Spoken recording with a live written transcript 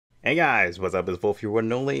Hey guys, what's up? It's Volf, your one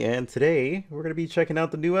and only, and today we're going to be checking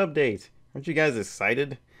out the new update. Aren't you guys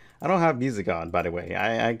excited? I don't have music on, by the way.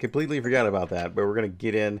 I completely forgot about that, but we're going to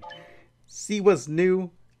get in, see what's new.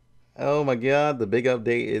 Oh my god, the big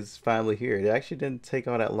update is finally here. It actually didn't take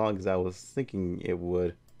all that long as I was thinking it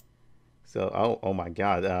would. So, oh my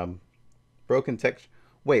god, broken text.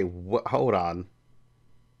 Wait, what? Hold on.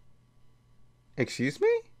 Excuse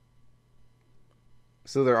me?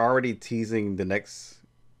 So they're already teasing the next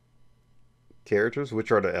characters,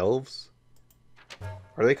 which are the elves?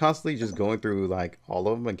 Are they constantly just going through like all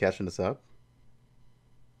of them and catching us up?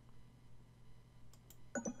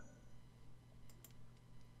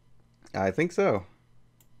 I think so.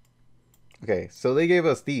 Okay, so they gave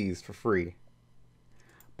us these for free.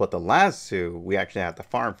 But the last two we actually have to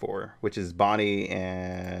farm for, which is Bonnie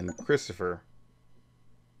and Christopher.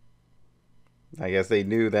 I guess they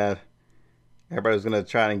knew that everybody was going to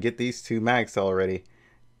try and get these two maxed already.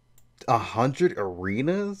 100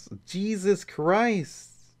 arenas? Jesus Christ.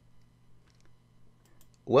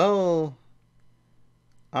 Well,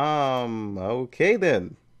 okay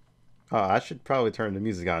then. I should probably turn the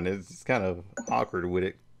music on. It's kind of awkward with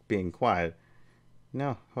it being quiet.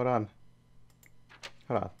 No, hold on.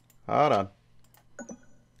 Hold on. Hold on.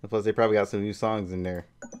 And plus, they probably got some new songs in there.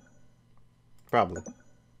 Probably.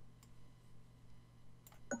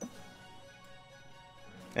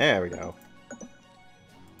 There we go.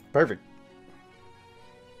 Perfect.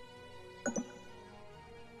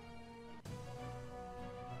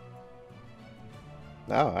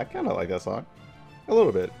 Oh, I kind of like that song. A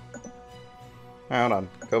little bit. Right, hold on.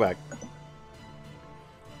 Go back.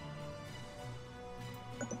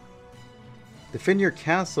 Defend your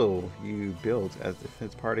castle you built as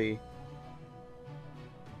defense party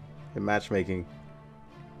in matchmaking.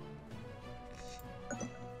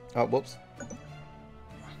 Oh, whoops.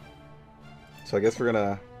 So I guess we're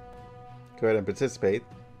gonna go ahead and participate.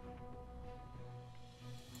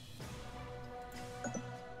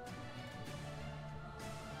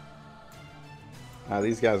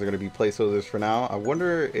 These guys are going to be placeholders for now. I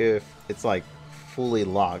wonder if it's like fully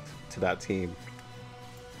locked to that team.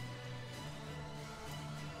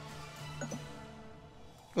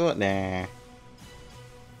 Oh, nah.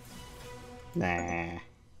 Nah.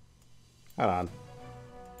 Hold on.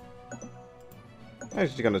 I'm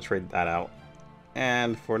just going to trade that out.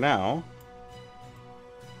 And for now,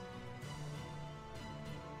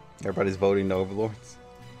 everybody's voting the Overlords.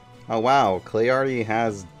 Oh wow, Clay already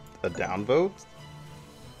has a downvote?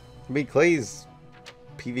 I mean, Clay's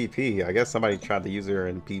PvP. I guess somebody tried to use her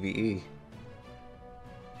in PvE.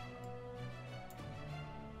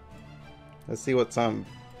 Let's see what some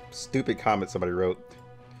stupid comment somebody wrote.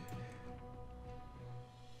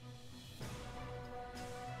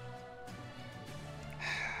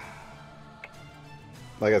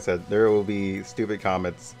 Like I said, there will be stupid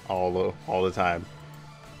comments all the time.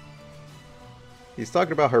 He's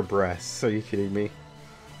talking about her breasts. Are you kidding me?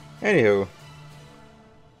 Anywho,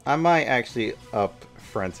 I might actually up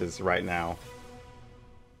Francis right now.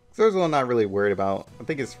 There's one I'm not really worried about. I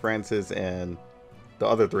think it's Francis and the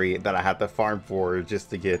other three that I have to farm for just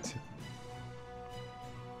to get.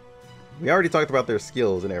 We already talked about their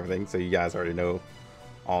skills and everything, so you guys already know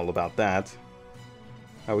all about that.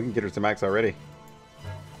 Oh, we can get her to max already.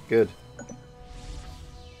 Good.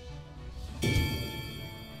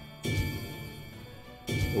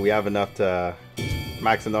 We have enough to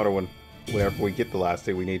max another one whenever we get the last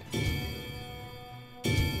two we need.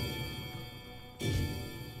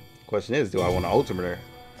 Question is, do I want to ultimate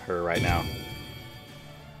her right now?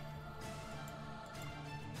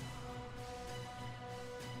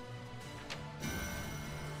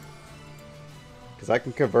 Because I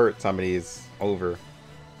can convert some of these over.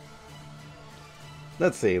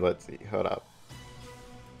 Let's see. Hold up.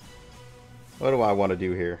 What do I want to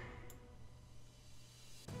do here?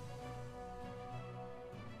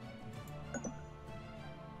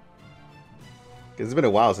 It's been a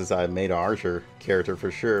while since I made an archer character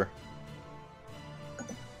for sure.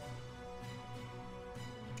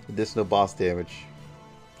 Additional boss damage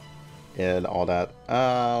and all that.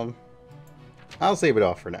 I'll save it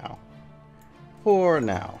off for now. For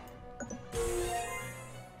now.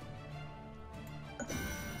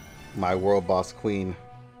 My world boss queen.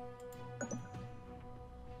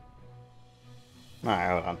 Alright,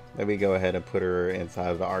 hold on. Let me go ahead and put her inside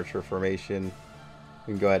of the archer formation.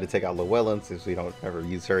 We can go ahead and take out Llewellyn since we don't ever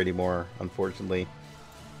use her anymore, unfortunately.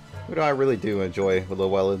 What do I really do enjoy with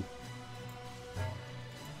Llewellyn?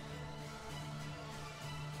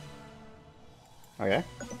 Okay.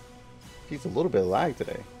 She's a little bit lag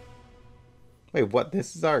today. Wait, what?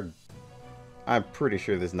 This is our... I'm pretty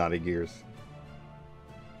sure this is not a Gears.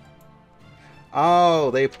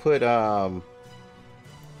 Oh, they put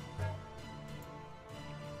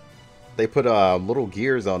little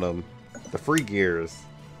gears on them. The free gears.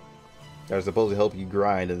 They're supposed to help you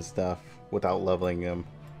grind and stuff without leveling them.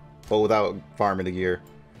 But without farming the gear.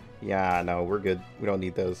 Yeah, no, we're good. We don't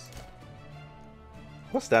need those.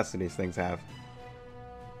 What stats do these things have?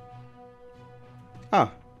 Huh.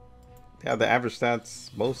 Yeah, the average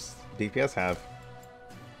stats most DPS have.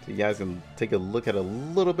 So you guys can take a look at a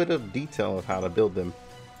little bit of detail of how to build them.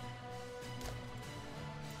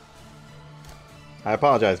 I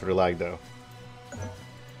apologize for the lag though.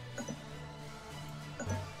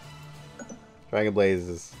 Dragon Blaze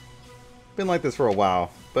has been like this for a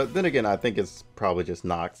while, but then again I think it's probably just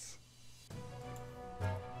Nox.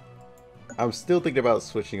 I'm still thinking about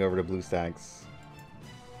switching over to BlueStacks,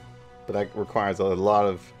 but that requires a lot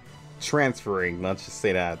of transferring, let's just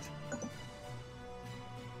say that.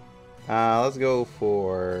 Let's go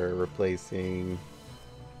for replacing...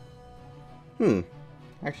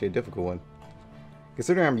 actually a difficult one.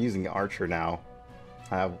 Considering I'm using Archer now,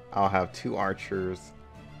 I'll have 2 Archers.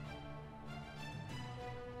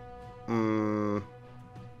 Oh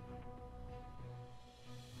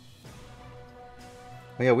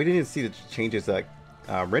yeah, we didn't even see the changes that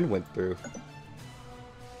Ren went through.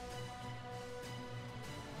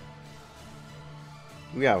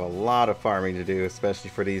 We have a lot of farming to do, especially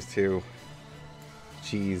for these 2.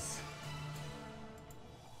 Jeez.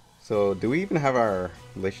 So, do we even have our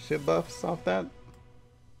relationship buffs off that?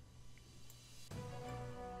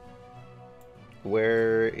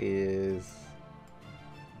 Where is...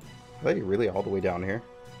 Are they really all the way down here?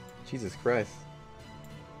 Jesus Christ.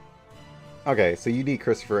 Okay, so you need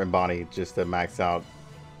Christopher and Bonnie just to max out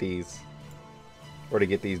these. Or to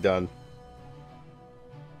get these done.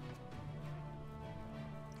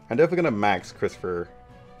 I'm definitely going to max Christopher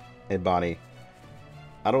and Bonnie.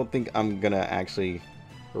 I don't think I'm going to actually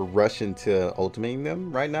rush into ultimating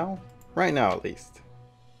them right now. Right now, at least.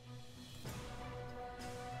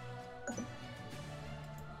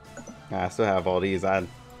 I still have all these. I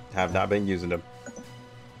have not been using them.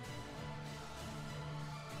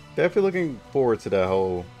 Definitely looking forward to the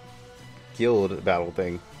whole guild battle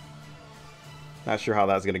thing. Not sure how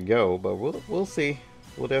that's going to go, but we'll see.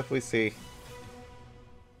 We'll definitely see.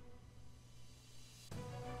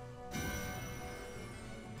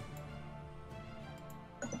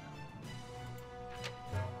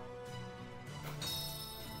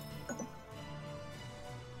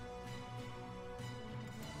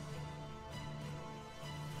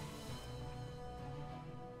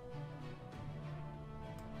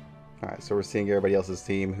 Alright, so we're seeing everybody else's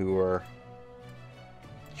team who are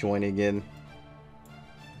joining in.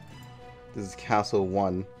 This is Castle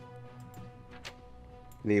 1.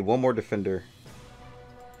 We need one more defender.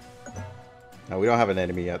 No, we don't have an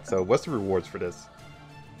enemy yet, so what's the rewards for this?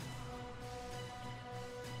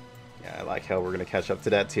 Yeah, I like how we're going to catch up to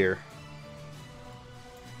that tier.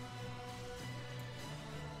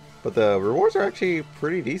 But the rewards are actually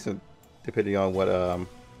pretty decent, depending on what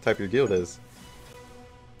type your guild is.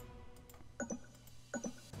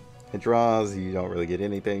 It draws, you don't really get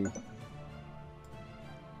anything.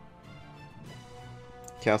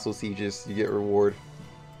 Castle sieges, you get reward.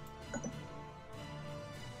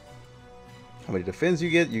 How many defends you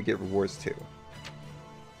get rewards too.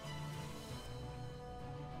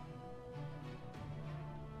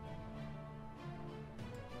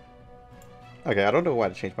 Okay, I don't know why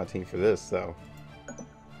to change my team for this, though.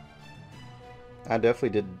 I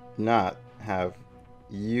definitely did not have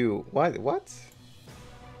you... What?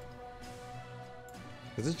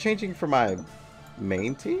 Is it changing for my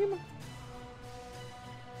main team?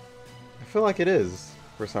 I feel like it is,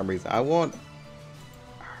 for some reason. I want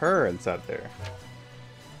her inside there.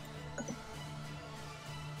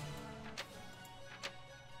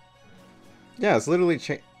 Yeah, it's literally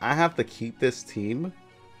I have to keep this team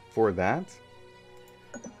for that?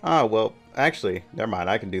 Ah, well, actually, never mind.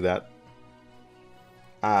 I can do that.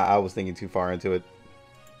 I was thinking too far into it.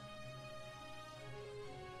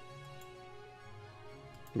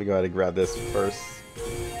 Let me go ahead and grab this first.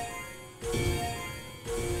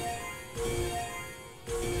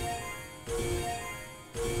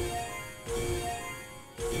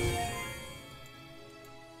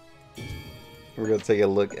 We're going to take a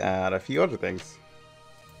look at a few other things.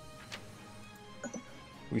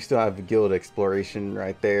 We still have guild exploration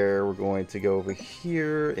right there. We're going to go over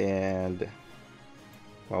here and...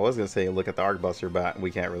 Well, I was going to say look at the Arcbuster, but we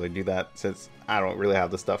can't really do that since I don't really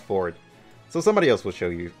have the stuff for it. So somebody else will show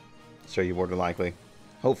you more than likely.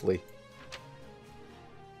 Hopefully.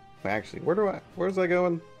 Actually, where's I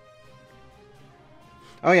going?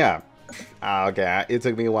 Oh yeah. Okay, it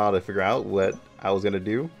took me a while to figure out what I was gonna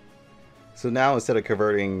do. So now instead of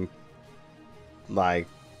converting like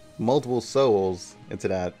multiple souls into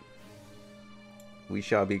that, we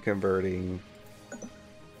shall be converting.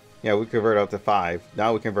 Yeah, we convert up to 5.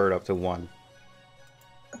 Now we convert up to 1.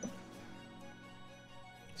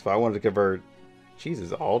 So I wanted to convert,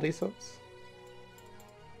 Jesus, all these souls?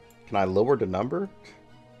 Can I lower the number?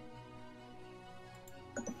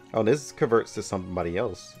 Oh, this converts to somebody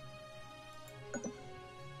else.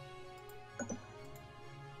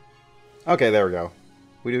 Okay, there we go.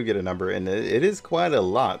 We do get a number, and it is quite a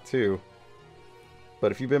lot, too.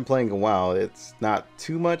 But if you've been playing a while, it's not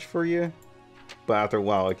too much for you. But after a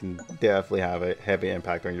while, it can definitely have a heavy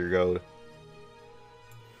impact on your gold.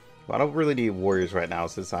 Well, I don't really need warriors right now,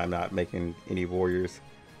 since I'm not making any warriors.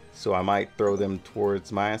 So I might throw them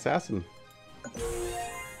towards my assassin.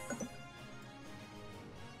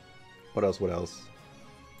 What else? What else?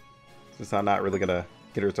 Since I'm not really gonna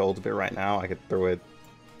get her to ultimate right now, I could throw it.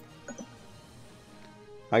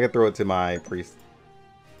 I could throw it to my priest.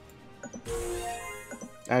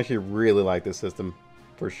 I actually really like this system,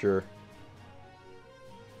 for sure.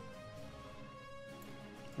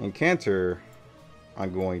 And Cantor,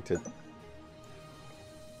 I'm going to.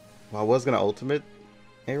 Well, I was gonna ultimate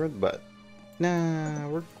Aaron, but nah,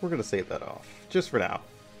 we're gonna save that off just for now.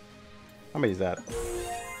 How many is that?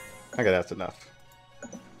 Okay, that's enough.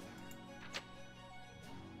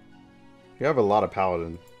 You have a lot of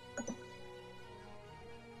paladin.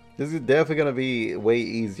 This is definitely gonna be way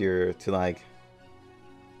easier to like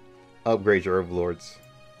upgrade your overlords.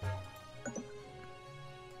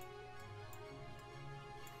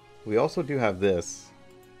 We also do have this.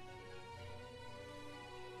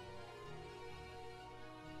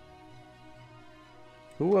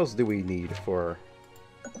 Who else do we need for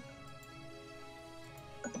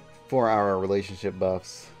our relationship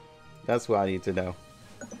buffs? That's what I need to know.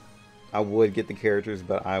 I would get the characters,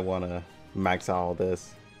 but I want to max out all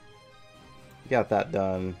this. Got that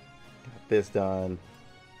done. Got this done.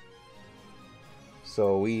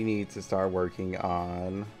 So we need to start working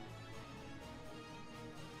on...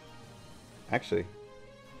 Actually,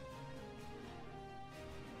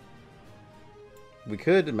 we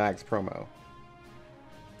could max promo.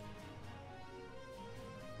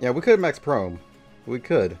 Yeah, we could max prom. We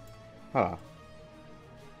could. Huh.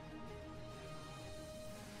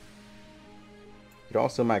 We could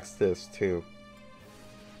also max this too.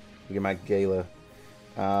 We can max Gala.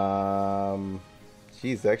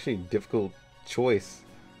 Geez, actually difficult choice.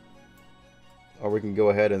 Or we can go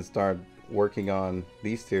ahead and start working on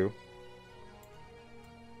these two.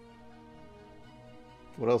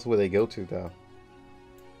 What else would they go to though?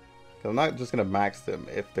 'Cause I'm not just gonna max them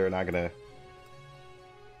if they're not gonna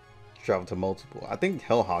travel to multiple. I think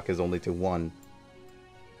Hellhawk is only to 1.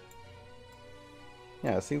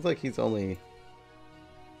 Yeah, it seems like he's only...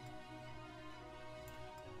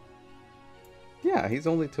 Yeah, he's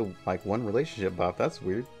only to like 1 relationship buff. That's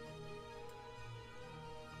weird.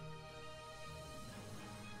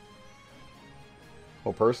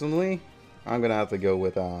 Well, personally, I'm gonna have to go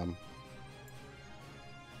with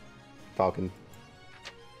Falcon.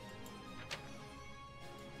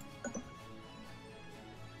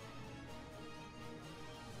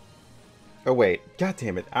 Oh wait, god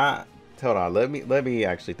damn it. Hold on, let me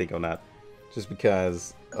actually think on that. Just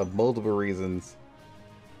because of multiple reasons.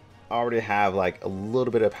 I already have like a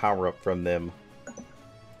little bit of power up from them.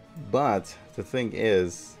 But the thing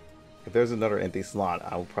is, if there's another empty slot,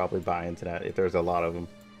 I will probably buy into that if there's a lot of them.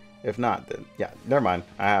 If not, then yeah, never mind.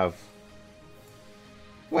 I have...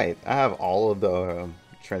 Wait, I have all of the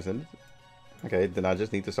Transcendent? Okay, then I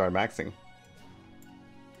just need to start maxing.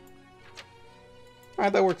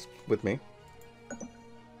 Alright, that works with me.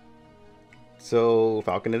 So,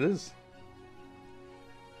 Falcon it is.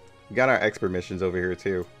 We got our expert missions over here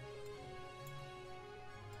too.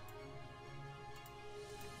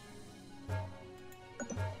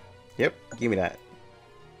 Yep, give me that.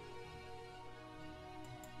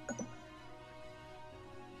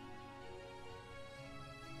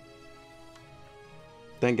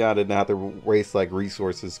 Thank God I didn't have to waste like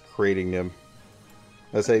resources creating them.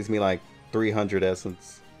 That saves me like 300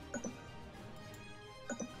 essence.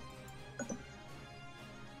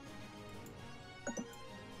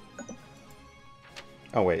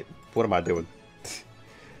 Oh wait, what am I doing?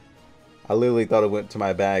 I literally thought it went to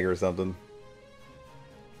my bag or something.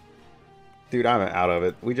 Dude, I'm out of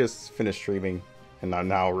it. We just finished streaming and I'm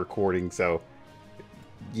now recording, so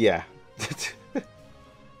yeah.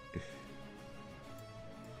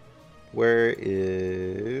 Where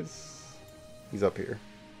is... He's up here.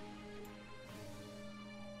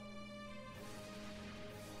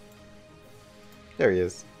 There he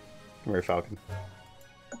is. Come here, Falcon.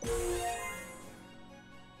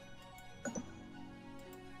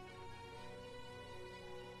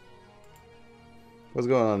 What's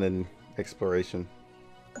going on in exploration?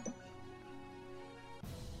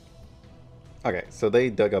 Okay, so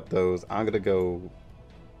they dug up those. I'm gonna go...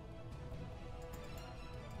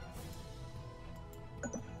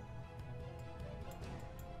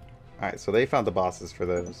 Alright, so they found the bosses for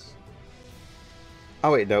those.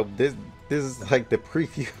 Oh wait, no, this is like the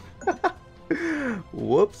preview.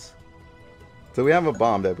 Whoops. So we have a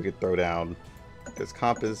bomb that we could throw down. There's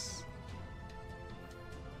compass.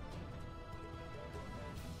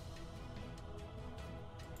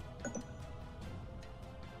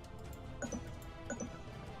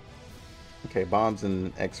 Okay, bombs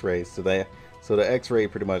and X-rays. So the X-ray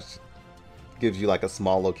pretty much gives you like a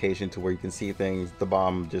small location to where you can see things. The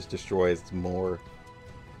bomb just destroys more.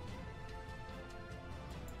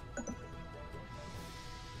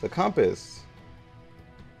 The compass.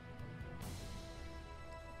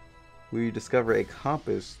 When you discover a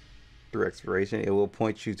compass through exploration, it will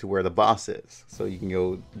point you to where the boss is. So you can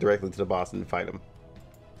go directly to the boss and fight him.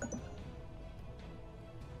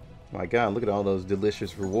 My god, look at all those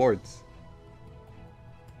delicious rewards.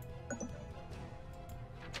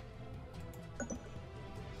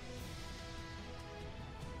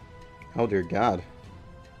 Oh dear god.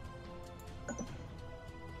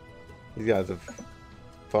 These guys have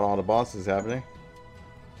fought all the bosses, haven't they?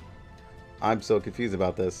 I'm so confused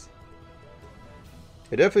about this.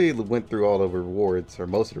 It definitely went through all the rewards, or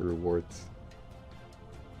most of the rewards.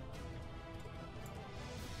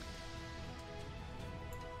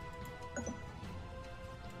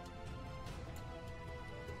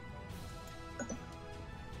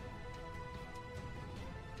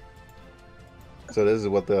 So this is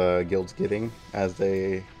what the guild's getting as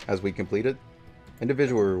we complete it.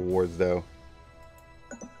 Individual rewards though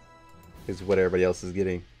is what everybody else is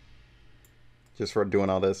getting just for doing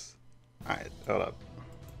all this. Alright, hold up.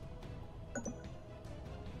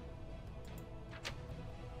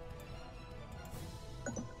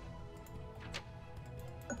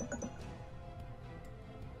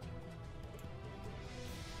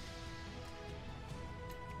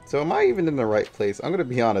 So am I even in the right place? I'm gonna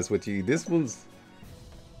be honest with you. This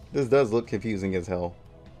does look confusing as hell.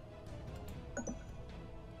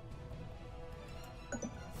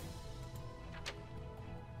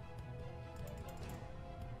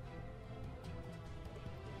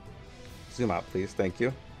 Zoom out, please. Thank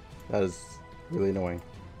you. That is really annoying.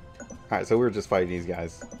 Alright, so we were just fighting these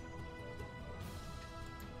guys.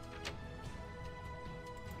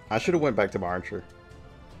 I should have went back to my archer.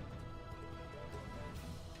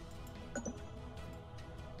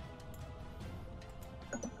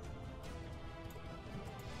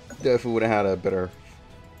 Definitely would have had a better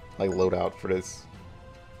like loadout for this.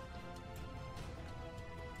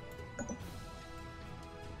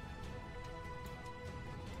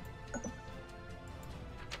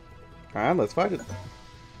 Alright, let's fight it.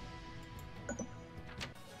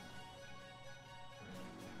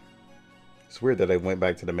 It's weird that I went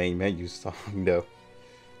back to the main menu song though.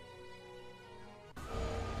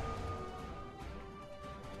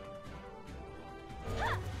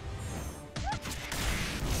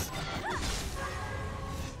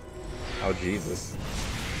 Oh Jesus.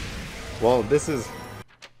 Well, this is...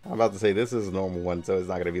 I'm about to say this is a normal one, so it's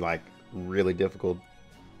not going to be like really difficult.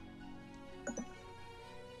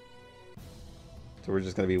 So we're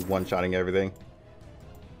just going to be one-shotting everything.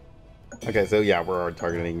 Okay, so yeah, we're already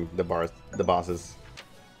targeting the bosses.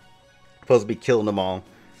 Supposed to be killing them all.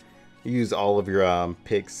 Use all of your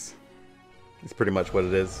picks. It's pretty much what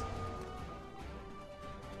it is.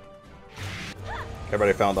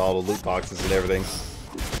 Everybody found all the loot boxes and everything.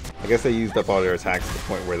 I guess they used up all their attacks to the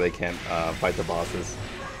point where they can't fight the bosses.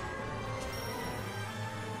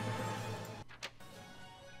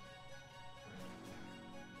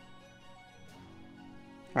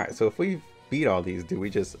 Alright, so if we beat all these, do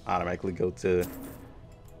we just automatically go to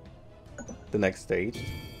the next stage?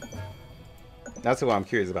 That's what I'm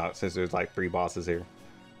curious about, since there's like 3 bosses here.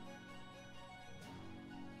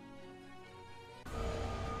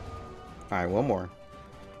 Alright, one more.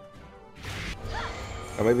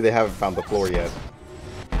 Or maybe they haven't found the floor yet.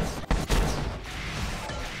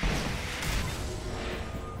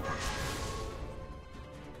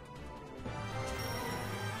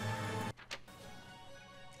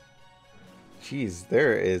 Jeez,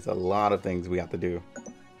 there is a lot of things we have to do.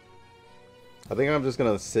 I think I'm just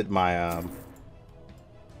gonna sit my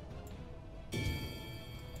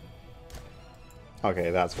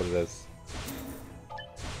Okay, that's what it is.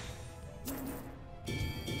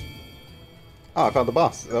 Oh, I found the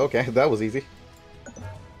boss. Okay, that was easy.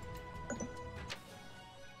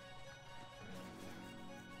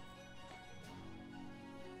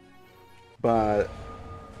 But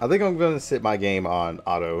I think I'm going to sit my game on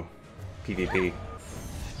auto PvP.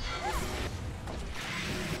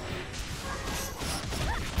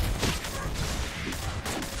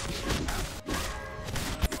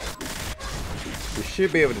 We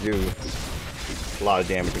should be able to do a lot of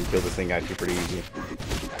damage and kill this thing actually pretty easy.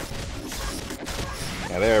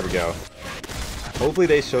 Yeah, there we go. Hopefully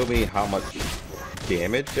they show me how much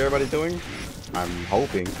damage everybody's doing. I'm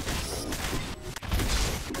hoping.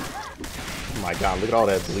 Oh my god, look at all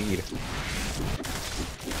that bleed.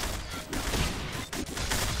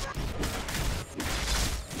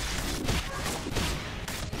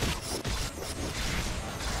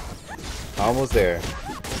 Almost there.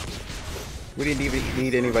 We didn't even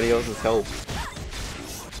need anybody else's help.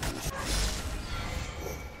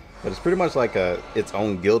 But it's pretty much like its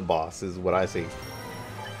own guild boss is what I see.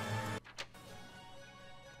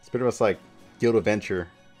 It's pretty much like Guild Adventure,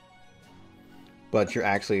 but you're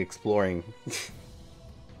actually exploring.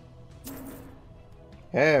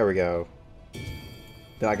 There we go.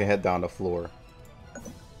 Then I can head down the floor.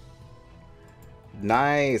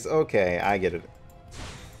 Nice. Okay, I get it.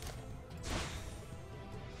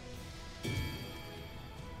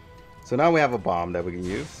 So now we have a bomb that we can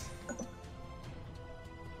use.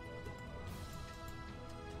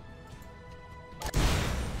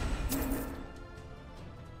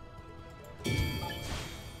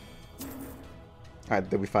 Alright,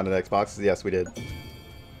 did we find the next box? Yes, we did.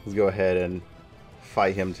 Let's go ahead and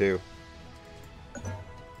fight him too.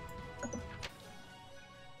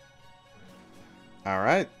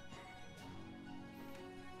 Alright.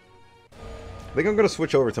 I think I'm going to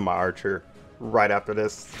switch over to my archer right after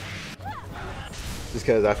this. Just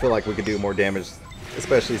because I feel like we could do more damage,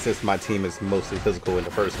 especially since my team is mostly physical in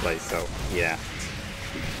the first place, so yeah.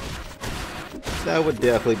 That would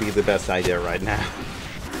definitely be the best idea right now.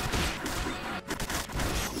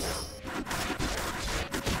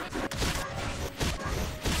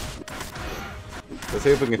 Let's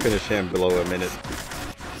see if we can finish him below a minute.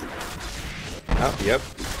 Oh, yep.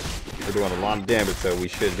 We're doing a lot of damage, so we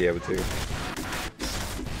should be able to.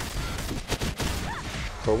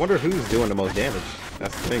 So I wonder who's doing the most damage.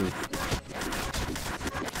 That's the thing.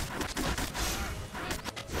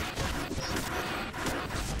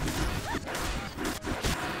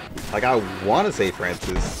 Like, I want to say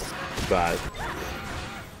Francis, but...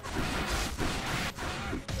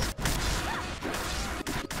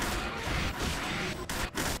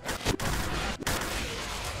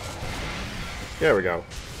 There we go.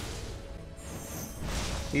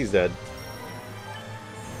 He's dead.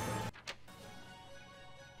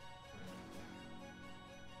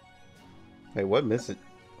 Hey, what message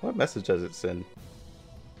does it send?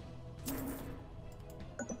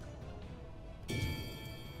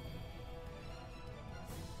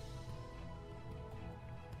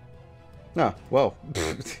 Ah, well.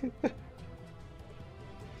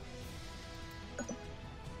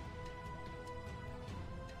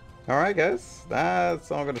 Alright guys,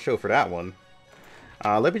 that's all I'm going to show for that one.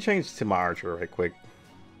 Let me change to my archer right quick.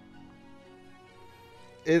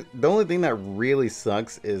 The only thing that really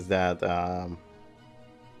sucks is that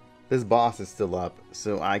this boss is still up,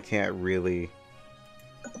 so I can't really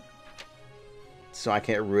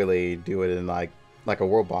do it in like a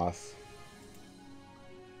world boss.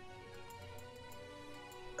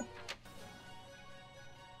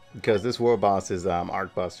 Because this world boss is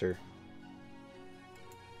Arcbuster.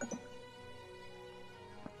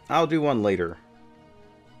 I'll do one later.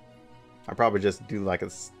 I'll probably just do like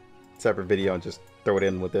a separate video and just throw it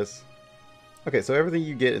in with this. Okay, so everything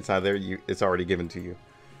you get inside there, it's already given to you.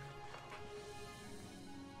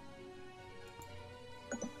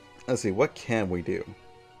 Let's see, what can we do?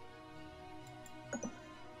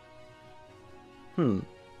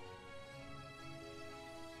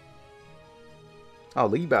 Oh,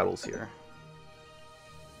 league battles here.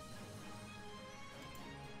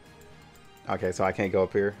 Okay, so I can't go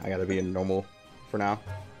up here. I gotta be in normal for now.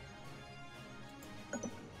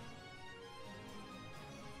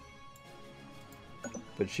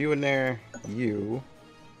 Put you in there. You,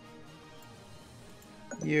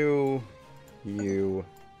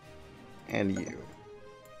 and you.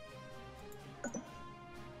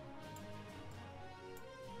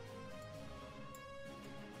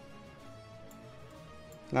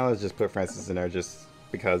 Now let's just put Francis in there just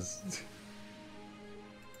because.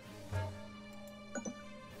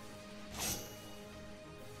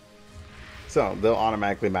 So they'll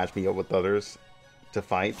automatically match me up with others to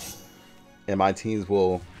fight, and my teams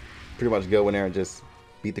will pretty much go in there and just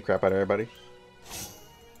beat the crap out of everybody.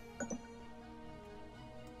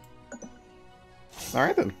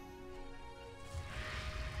 Alright then.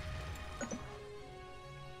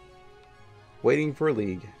 Waiting for a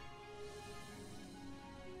league.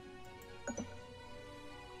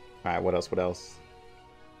 Alright, what else? What else?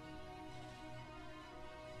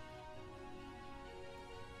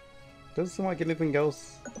 Doesn't seem like anything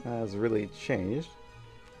else has really changed.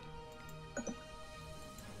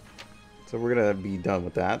 So we're gonna be done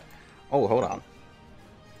with that. Oh, hold on.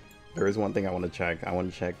 There is one thing I want to check. I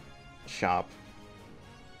want to check shop.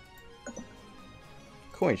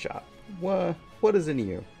 Coin shop. What is in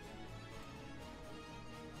you?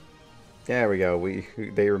 There we go.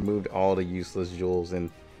 They removed all the useless jewels and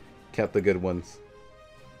kept the good ones.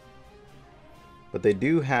 But they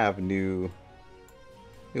do have new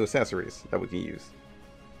accessories that we can use.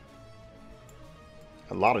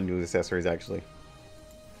 A lot of new accessories, actually.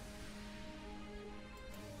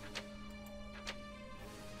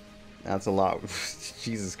 That's a lot.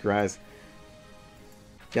 Jesus Christ.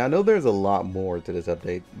 Yeah, I know there's a lot more to this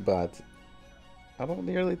update, but I don't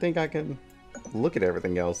really think I can look at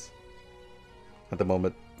everything else at the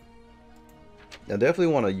moment. I definitely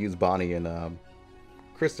want to use Bonnie and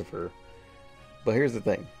Christopher, but here's the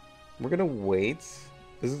thing. We're going to wait.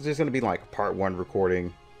 This is just going to be like part 1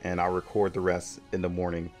 recording, and I'll record the rest in the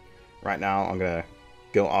morning. Right now, I'm going to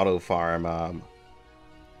go auto farm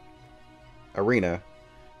Arena.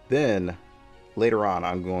 Then, later on,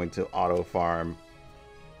 I'm going to auto farm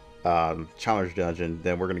Challenge Dungeon.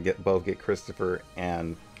 Then we're going to both get Christopher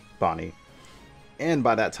and Bonnie. And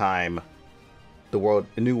by that time, the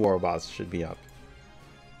new world boss should be up.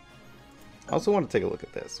 I also want to take a look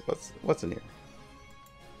at this. What's in here?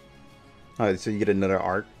 Alright, so you get another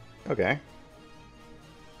arc. Okay.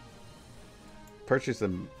 Purchase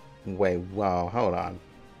them. Wait, wow, hold on.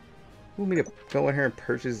 You want me to go in here and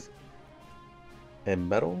purchase a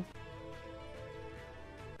medal?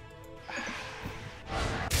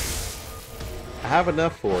 I have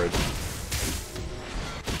enough for it.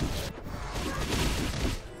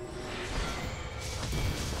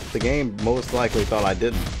 The game most likely thought I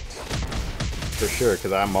didn't. For sure,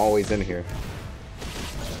 because I'm always in here.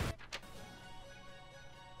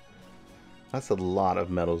 That's a lot of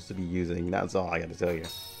medals to be using. That's all I got to tell you.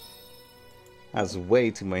 That's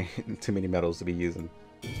way too many medals to be using.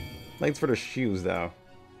 Thanks for the shoes, though.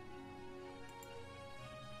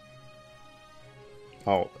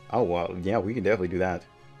 Oh, well, yeah, we can definitely do that.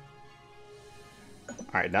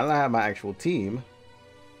 Alright, now that I have my actual team,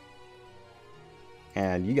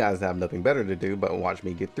 and you guys have nothing better to do but watch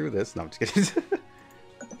me get through this. No, I'm just kidding.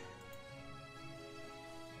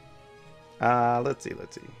 Let's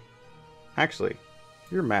see. Actually,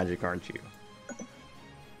 you're Magic, aren't you?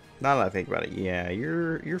 Now that I think about it, yeah,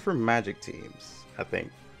 you're from Magic teams, I think.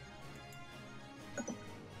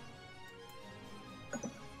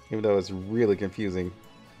 Even though it's really confusing.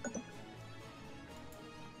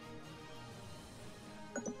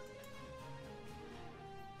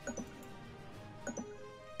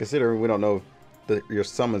 Considering we don't know if your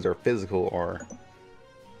summons are physical or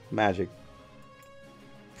magic.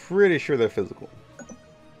 Pretty sure they're physical.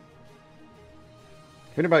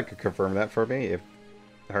 If anybody could confirm that for me, if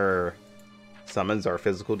her summons are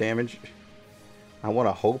physical damage, I want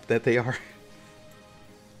to hope that they are.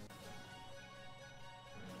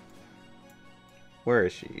 Where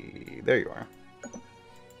is she? There you are.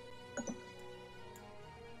 I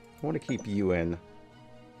want to keep you in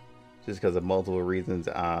just because of multiple reasons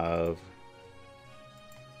of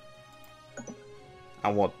I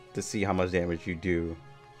want to see how much damage you do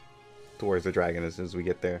towards the dragon as soon as we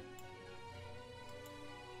get there.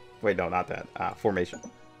 Wait, no, not that. Formation.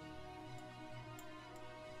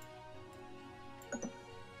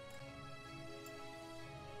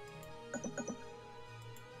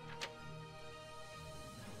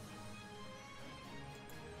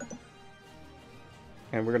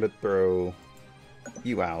 And we're going to throw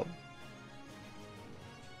you out.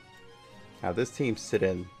 Now this team sit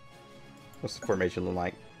in. What's the formation look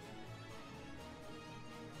like?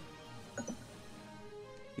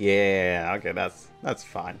 Yeah, okay, that's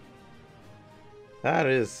fine. That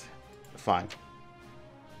is fine.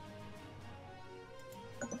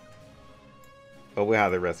 But we'll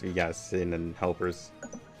have the rest of you guys sitting in helpers.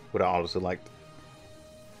 Would I auto select?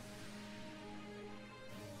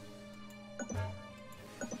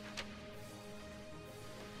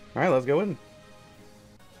 Alright, let's go in.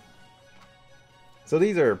 So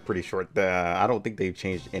these are pretty short. I don't think they've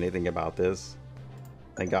changed anything about this.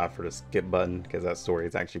 Thank God for the skip button, because that story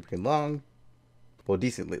is actually pretty long. Well,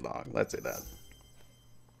 decently long, let's say that.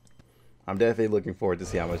 I'm definitely looking forward to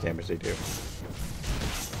see how much damage they do.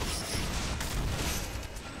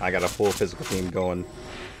 I got a full physical team going.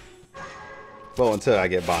 Well, until I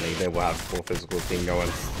get Bonnie, then we'll have a full physical team going.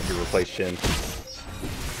 We replace Shin.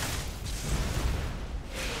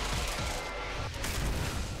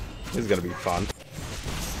 This is gonna be fun.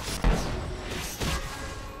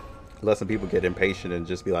 Let some people get impatient and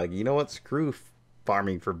just be like, you know what, screw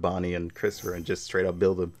farming for Bonnie and Christopher and just straight up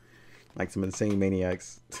build them like some insane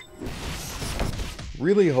maniacs.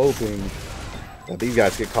 Really hoping that these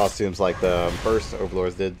guys get costumes like the first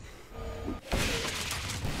Overlords did.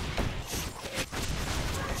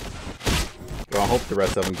 Well, I hope the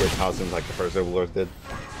rest of them get costumes like the first Overlords did.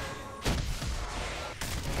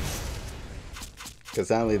 Because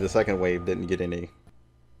sadly the second wave didn't get any.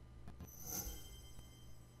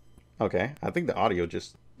 Okay, I think the audio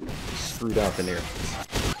just screwed out in here.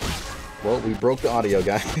 Well, we broke the audio,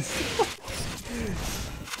 guys.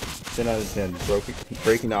 10 out of 10.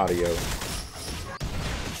 Breaking audio.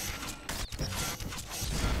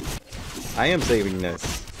 I am saving this.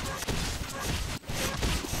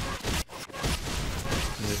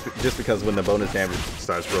 Just because when the bonus damage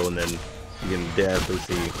starts rolling in, you can definitely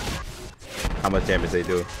see how much damage they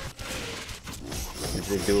do. If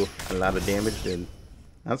they do a lot of damage, then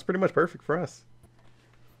that's pretty much perfect for us.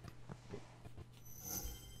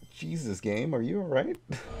 Jesus, game, are you alright?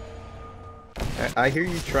 I hear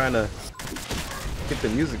you trying to get the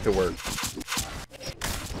music to work.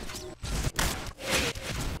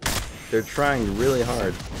 They're trying really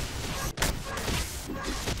hard.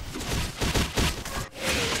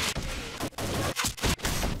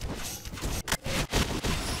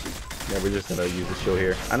 Yeah, we're just gonna use the show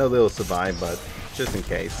here. I know they'll survive, but just in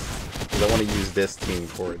case. Because I want to use this team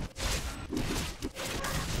for it.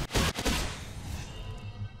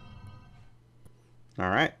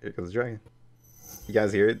 Alright, here goes the dragon. You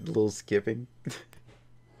guys hear it? A little skipping.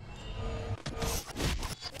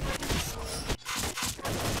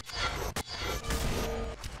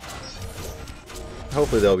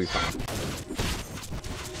 Hopefully they'll be fine.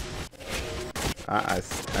 I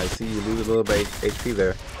see you lose a little bit HP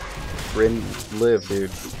there. Rin, live,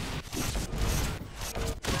 dude.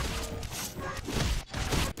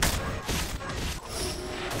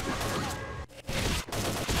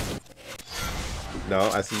 No,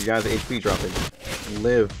 I see you guys' HP dropping.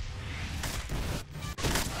 Live.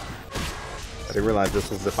 I didn't realize this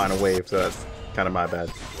was the final wave, so that's kind of my bad.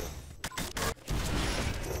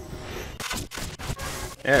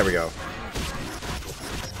 There we go.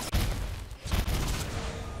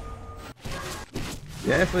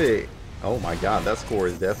 Definitely. Oh my god, that score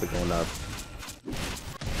is definitely going up.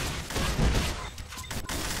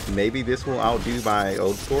 Maybe this will outdo my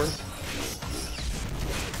old score.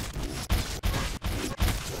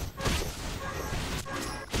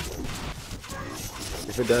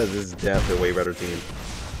 If it does, this is definitely a way better team.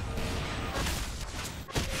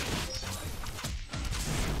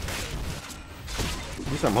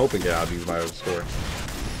 At least I'm hoping to outdo my old score.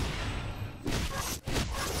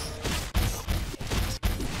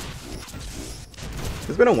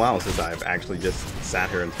 It's been a while since I've actually just sat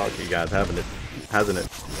here and talked to you guys, hasn't it?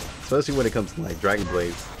 Especially when it comes to like Dragon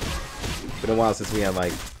Blades. It's been a while since we had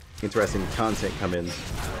like interesting content come in.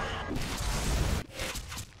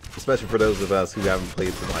 Especially for those of us who haven't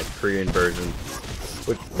played the like Korean version,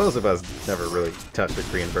 which most of us never really touched the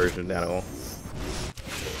Korean version at all.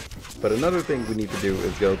 But another thing we need to do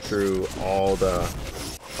is go through all the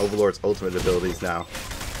Overlord's ultimate abilities now.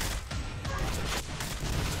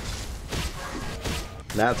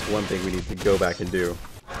 That's one thing we need to go back and do.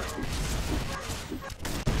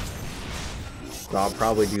 So I'll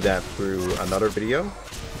probably do that through another video,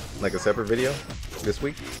 like a separate video this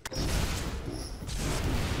week.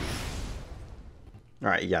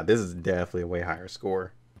 Alright, yeah, this is definitely a way higher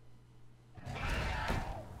score.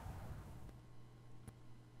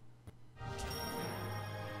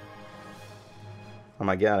 Oh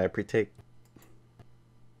my god, I pre-take.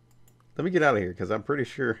 Let me get out of here because I'm pretty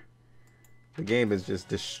sure the game is just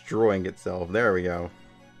destroying itself. There we go.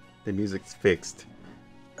 The music's fixed.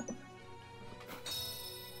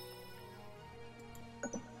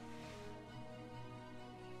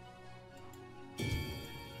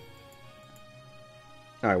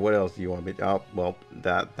 Alright, what else do you want me to... Oh, well,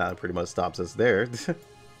 that pretty much stops us there.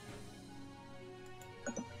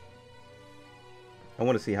 I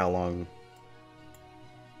want to see how long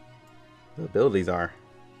the abilities are.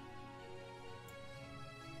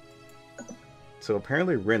 So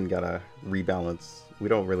apparently Rin got a rebalance. I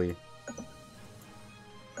don't really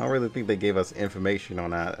think they gave us information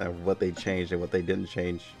on that, of what they changed and what they didn't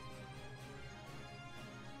change.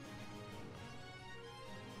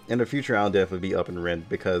 In the future, I'll definitely be up in Rin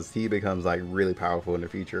because he becomes like really powerful in the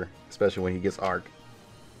future, especially when he gets Arc.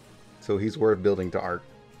 So he's worth building to Arc.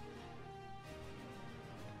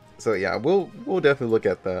 So yeah, we'll definitely look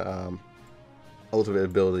at the ultimate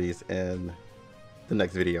abilities in the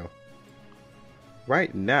next video.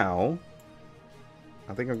 right now,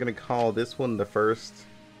 I think I'm gonna call this one the first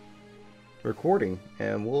recording,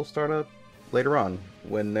 and we'll start up later on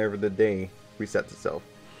whenever the day resets itself.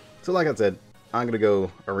 So like I said, I'm gonna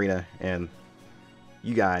go arena, and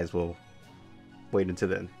you guys will wait until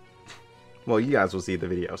then. Well, you guys will see the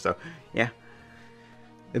video, so yeah.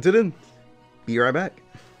 Until then, be right back.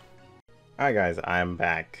 Alright guys, I'm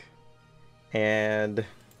back. And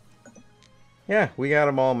yeah, we got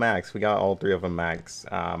them all max. We got all 3 of them max.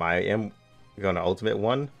 I am going to ultimate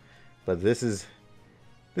one, but this is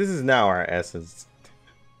now our essence.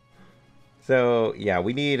 So yeah,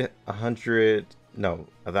 we need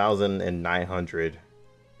 1,900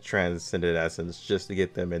 transcendent essence just to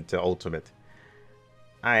get them into ultimate.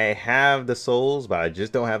 I have the souls, but I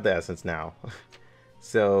just don't have the essence now.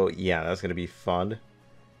 So yeah, that's gonna be fun.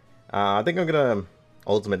 I think I'm gonna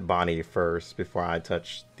ultimate Bonnie first before I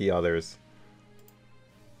touch the others,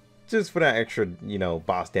 just for that extra, you know,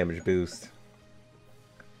 boss damage boost.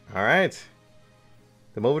 All right,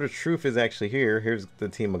 the moment of truth is actually here. Here's the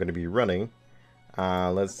team I'm gonna be running.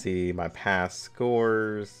 Let's see my past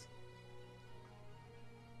scores.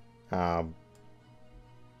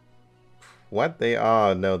 What they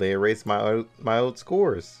are? No, they erased my old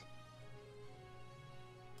scores.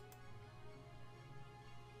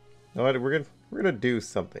 You know what? We're gonna do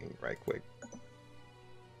something right quick.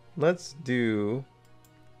 Let's do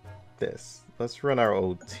this. Let's run our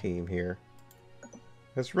old team here.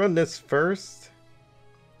 Let's run this first.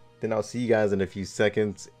 Then I'll see you guys in a few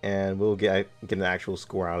seconds, and we'll get an actual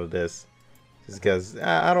score out of this. Just because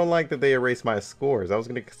I don't like that they erased my scores. I was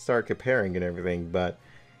gonna start comparing and everything, but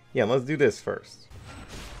yeah, let's do this first.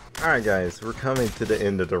 All right, guys, we're coming to the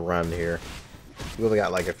end of the run here. We only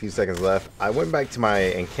got like a few seconds left. I went back to my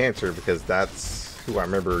Encanter because that's who I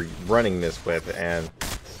remember running this with, and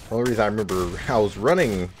the only reason I remember I was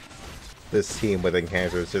running this team with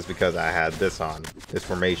Encanter is just because I had this on, this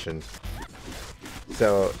formation.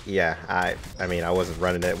 So yeah, I mean, I wasn't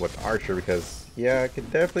running it with Archer because yeah, I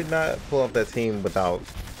could definitely not pull off that team without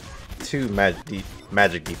 2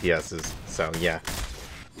 magic DPSs. So yeah,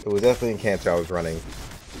 it was definitely Encanter I was running.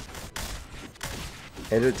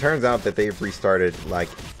 And it turns out that they've restarted like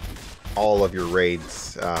all of your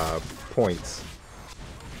raids points,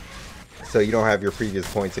 so you don't have your previous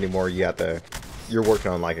points anymore. You're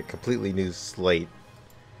working on like a completely new slate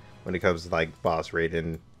when it comes to like boss raid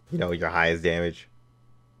and, you know, your highest damage.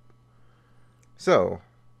 So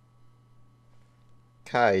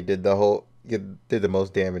Kai did the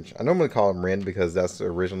most damage. I normally call him Rin because that's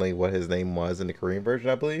originally what his name was in the Korean version,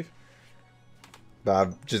 I believe, but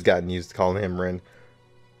I've just gotten used to calling him Rin.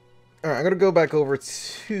 Alright, I'm gonna go back over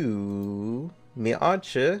to my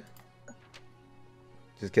Archer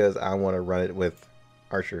just because I want to run it with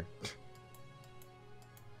Archer.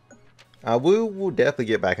 We'll definitely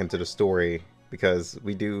get back into the story because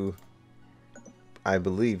I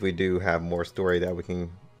believe we do have more story that we can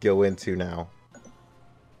go into now.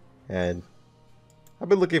 And I've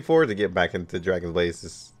been looking forward to get back into Dragon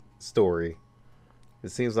Blaze's story. It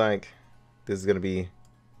seems like this is gonna be,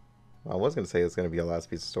 I was going to say it's going to be our last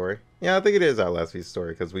piece of story. Yeah, I think it is our last piece of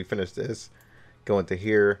story because we finished this, go into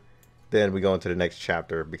here, then we go into the next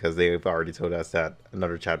chapter because they've already told us that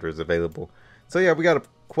another chapter is available. So yeah, we got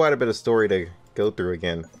quite a bit of story to go through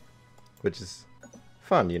again, which is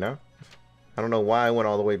fun, you know? I don't know why I went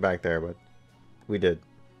all the way back there, but we did.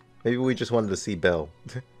 Maybe we just wanted to see Belle.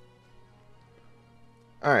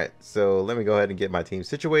 Alright, so let me go ahead and get my team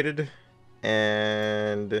situated,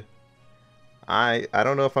 and I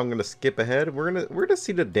don't know if I'm gonna skip ahead. We're gonna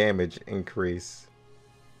see the damage increase.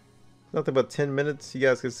 Nothing but 10 minutes. You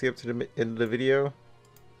guys can skip to the end of the video.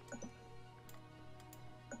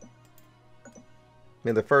 I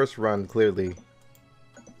mean, the first run clearly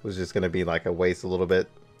was just gonna be like a waste a little bit.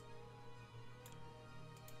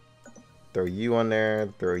 Throw you on there.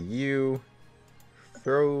 Throw you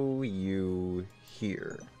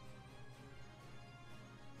here.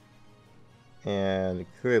 And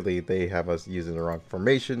clearly they have us using the wrong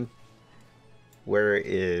formation. Where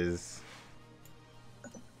is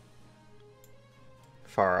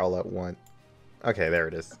fire all at once? Okay, there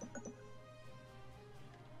it is.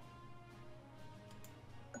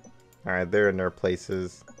 Alright, they're in their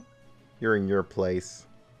places. You're in your place.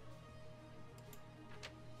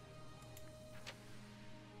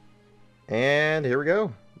 And here we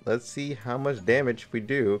go. Let's see how much damage we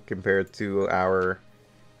do compared to our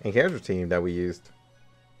Encounter team that we used.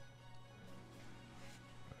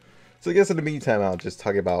 So I guess in the meantime, I'll just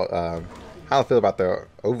talk about how I feel about the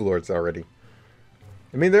Overlords already.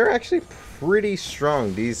 I mean, they're actually pretty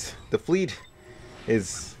strong. The fleet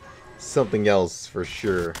is something else for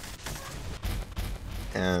sure.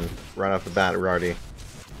 And right off the bat, we're already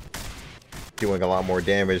doing a lot more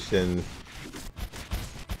damage than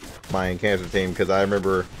my encounter team, because I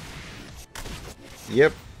remember,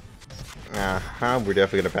 yep, we're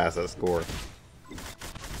definitely going to pass that score.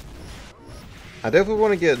 I definitely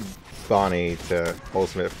want to get Bonnie to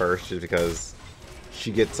ultimate first, just because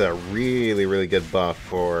she gets a really, really good buff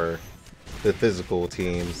for the physical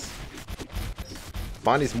teams.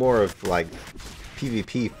 Bonnie's more of like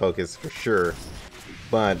PvP focused for sure,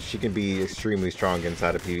 but she can be extremely strong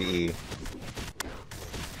inside of PvE.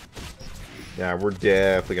 Yeah, we're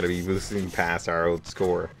definitely going to be boosting past our old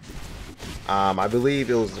score. I believe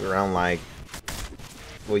it was around like,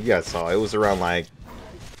 well, you guys saw, it was around like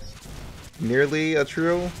nearly a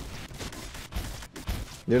trillion.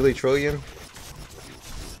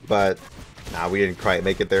 But, nah, we didn't quite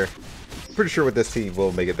make it there. Pretty sure with this team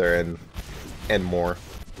we'll make it there and more.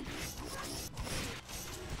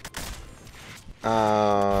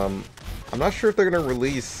 I'm not sure if they're going to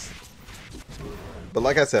release, but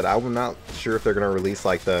like I said, I'm not sure if they're going to release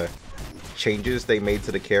like the changes they made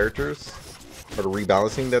to the characters or the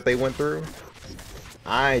rebalancing that they went through.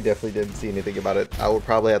 I definitely didn't see anything about it. I would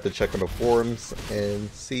probably have to check on the forums and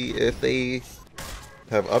see if they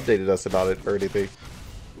have updated us about it or anything,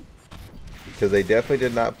 because they definitely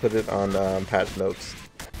did not put it on patch notes.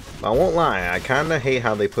 I won't lie, I kind of hate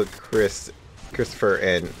how they put Christopher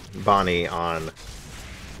and Bonnie on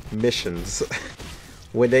missions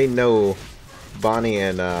when they know Bonnie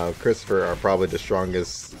and Christopher are probably the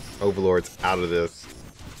strongest overlords out of this,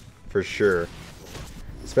 for sure.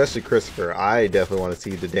 Especially Christopher. I definitely want to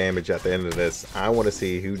see the damage at the end of this. I want to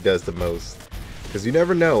see who does the most, because you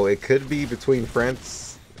never know. It could be between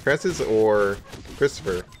Francis or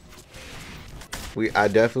Christopher. I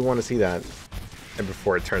definitely want to see that, and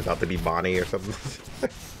before it turns out to be Bonnie or something.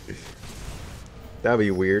 That'd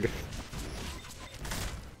be weird.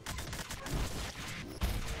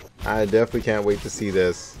 I definitely can't wait to see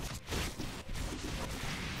this.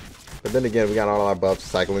 But then again, we got all our buffs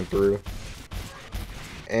cycling through.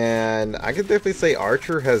 And I could definitely say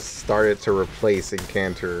Archer has started to replace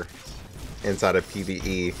Encanter inside of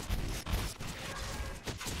PvE.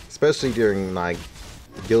 Especially during like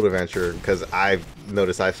Guild Adventure, because I've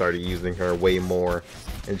noticed I started using her way more.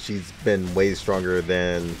 And she's been way stronger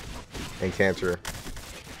than Encanter.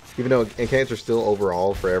 Even though Encanter's still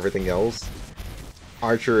overall for everything else,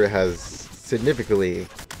 Archer has significantly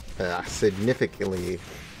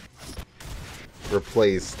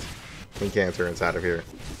replaced Encanter inside of here.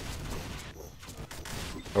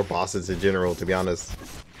 Or bosses in general, to be honest.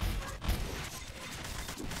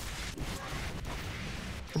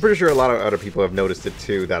 I'm pretty sure a lot of other people have noticed it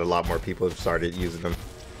too, that a lot more people have started using them.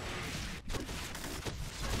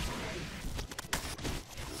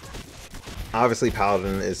 Obviously,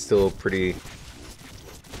 Paladin is still pretty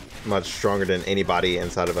much stronger than anybody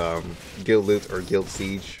inside of Guild Loot or Guild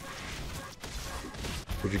Siege.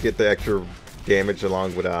 Would you get the extra damage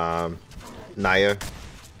along with Naya?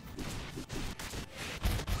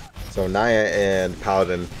 So Naya and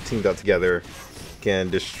Paladin teamed up together can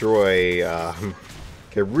destroy,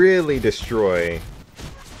 can really destroy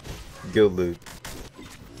Guild Loot.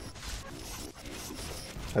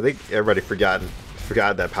 I think everybody forgot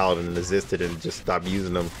that Paladin existed and just stopped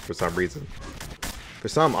using them for some reason. For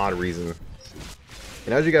some odd reason.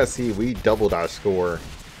 And as you guys see, we doubled our score.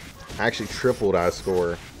 Actually tripled our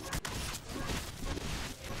score.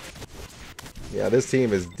 Yeah, this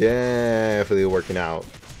team is definitely working out.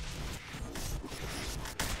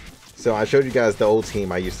 So I showed you guys the old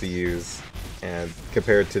team I used to use, and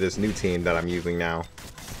compared to this new team that I'm using now.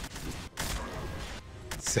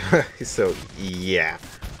 So yeah.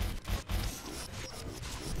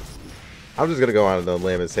 I'm just gonna go out on the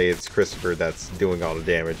limb and say it's Christopher that's doing all the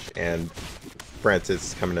damage, and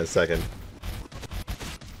Francis coming in second,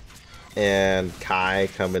 and Kai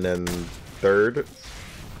coming in third,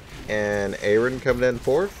 and Aaron coming in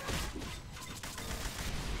fourth.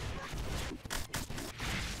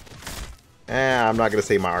 I'm not gonna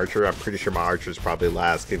say my Archer. I'm pretty sure my Archer is probably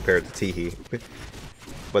last compared to Teehee.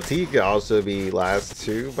 But Teehee could also be last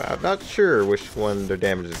too, but I'm not sure which one their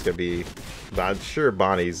damage is gonna be. But I'm sure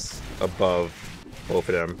Bonnie's above both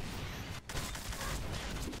of them,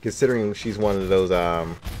 considering she's one of those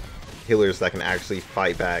healers that can actually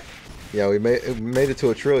fight back. Yeah, we made it to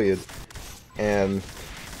 1 trillion, and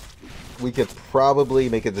we could probably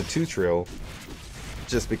make it to 2 trillion,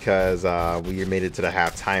 just because we made it to the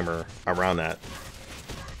half timer around that.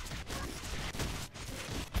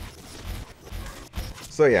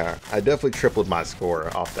 So yeah, I definitely tripled my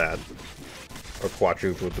score off that, or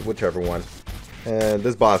quadrupled, whichever one. And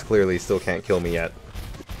this boss clearly still can't kill me yet.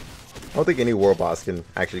 I don't think any world boss can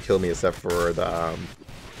actually kill me except for the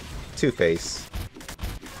Two-Face.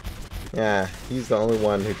 Yeah, he's the only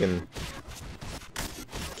one who can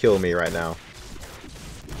kill me right now.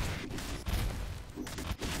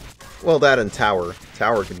 Well, that and Tower.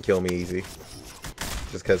 Tower can kill me easy.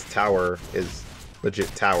 Just because Tower is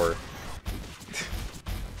legit Tower.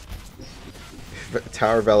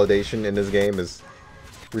 Tower validation in this game is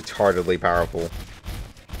retardedly powerful.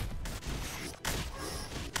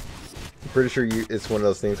 I'm pretty sure it's one of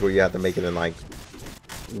those things where you have to make it in like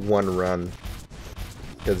one run.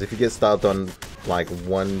 Because if you get stopped on like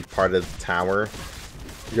one part of the tower,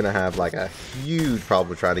 you're gonna have like a huge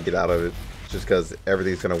problem trying to get out of it. Just because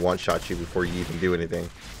everything's gonna one-shot you before you even do anything.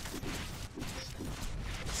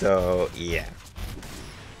 So yeah.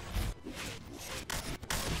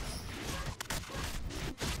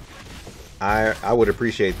 I would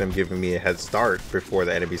appreciate them giving me a head start before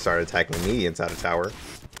the enemy started attacking me inside a tower.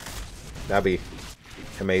 That'd be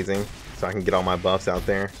amazing. So I can get all my buffs out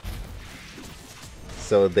there.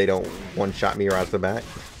 So they don't one-shot me right off the bat.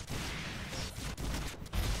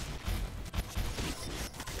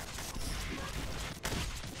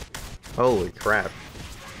 Holy crap.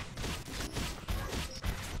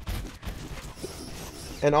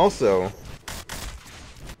 And also,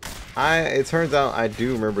 it turns out I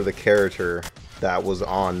do remember the character that was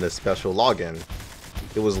on this special login.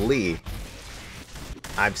 It was Lee.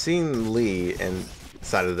 I've seen Lee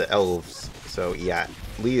inside of the elves. So yeah,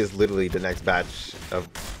 Lee is literally the next batch of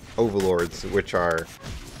overlords, which are,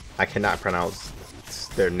 I cannot pronounce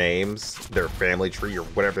their names, their family tree, or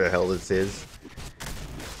whatever the hell this is.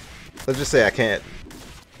 Let's just say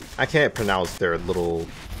I can't pronounce their little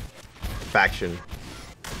faction.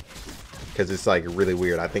 Because it's like really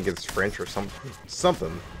weird. I think it's French or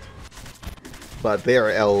something. But they are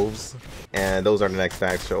elves, and those are the next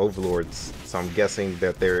batch of overlords. So I'm guessing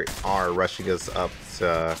that they are rushing us up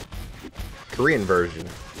to Korean version.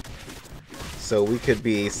 So we could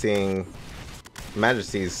be seeing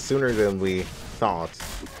Majesties sooner than we thought.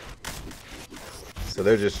 So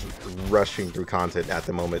they're just rushing through content at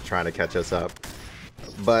the moment, trying to catch us up.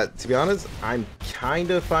 But to be honest, I'm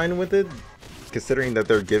kind of fine with it, considering that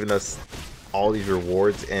they're giving us all these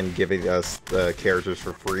rewards and giving us the characters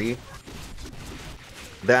for free.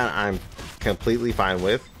 That I'm completely fine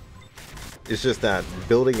with. It's just that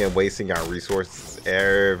building and wasting our resources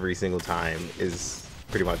every single time is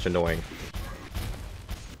pretty much annoying.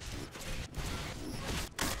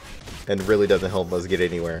 And really doesn't help us get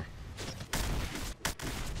anywhere.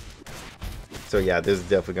 So yeah, this is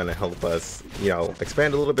definitely going to help us, you know,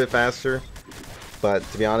 expand a little bit faster. But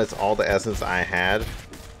to be honest, all the essence I had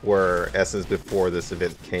were essence before this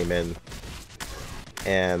event came in.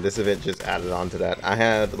 And this event just added on to that. I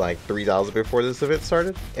had like 3,000 before this event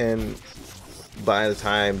started. And by the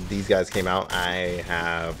time these guys came out, I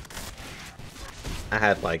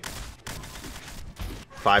had like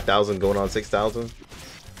 5,000 going on 6,000.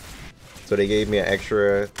 So they gave me an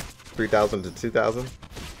extra 3,000 to 2,000.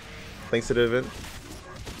 Thanks to the event.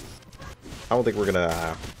 I don't think we're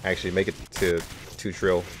gonna actually make it to 2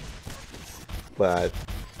 trill, but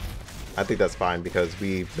I think that's fine because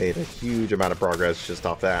we made a huge amount of progress just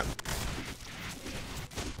off that.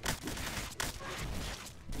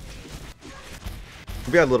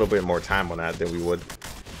 We got a little bit more time on that than we would,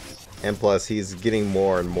 and plus he's getting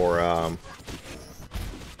more and more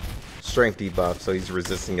strength debuff, so he's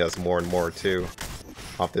resisting us more and more too,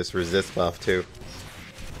 off this resist buff too.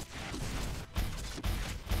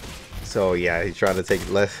 So yeah, he's trying to take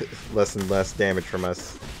less and less damage from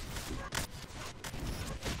us,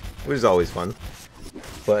 which is always fun.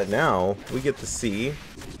 But now we get to see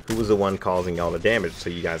who was the one causing all the damage, so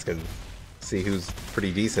you guys can see who's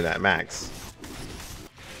pretty decent at max.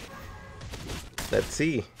 Let's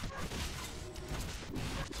see.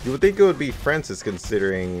 You would think it would be Francis,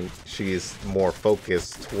 considering she's more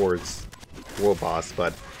focused towards World Boss,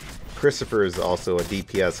 but Christopher is also a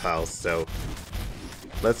DPS house, so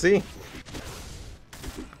let's see.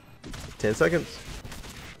 10 seconds.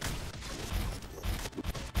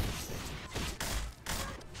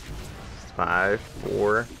 5,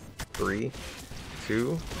 4, 3,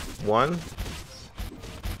 2, 1.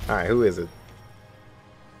 Alright, who is it?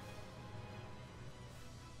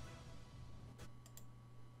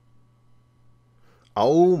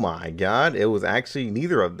 Oh my god, it was actually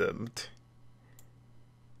neither of them.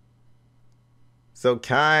 So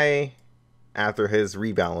Kai, after his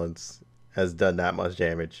rebalance, has done that much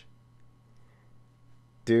damage.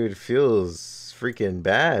 Dude, feels freaking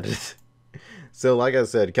bad. So like I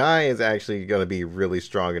said, Kai is actually going to be really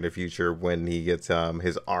strong in the future when he gets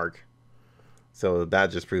his arc. So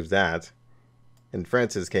that just proves that. And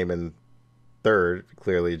Francis came in third,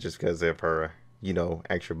 clearly just because of her, you know,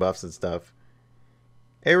 extra buffs and stuff.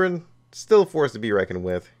 Aaron, still a force to be reckoned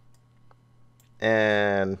with.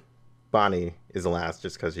 And Bonnie is the last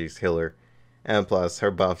just because she's healer. And plus,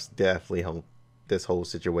 her buffs definitely help this whole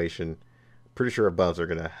situation. Pretty sure her buffs are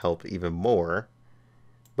going to help even more.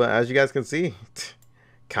 But as you guys can see,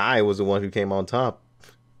 Kai was the one who came on top.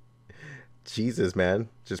 Jesus, man.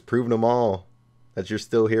 Just proving them all that you're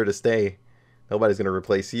still here to stay. Nobody's going to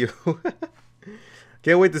replace you.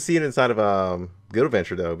 Can't wait to see it inside of Guild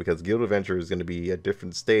Adventure, though, because Guild Adventure is going to be a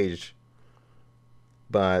different stage.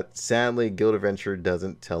 But sadly, Guild Adventure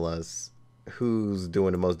doesn't tell us who's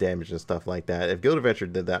doing the most damage and stuff like that. If Guild Adventure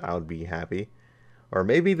did that, I would be happy. Or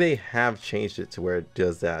maybe they have changed it to where it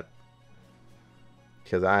does that.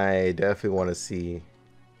 Because I definitely want to see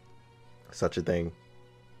such a thing.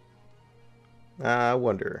 I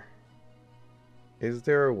wonder. Is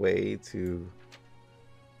there a way to...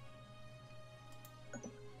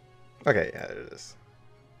 Okay, yeah, it is.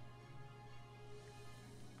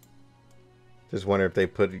 Just wonder if they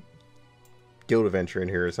put Guild Adventure in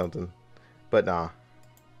here or something. But nah.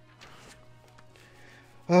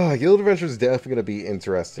 Guild Adventure is definitely going to be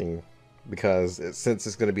interesting. Because since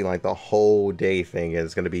it's going to be like the whole day thing. And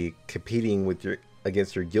it's going to be competing with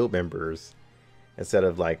against your guild members. Instead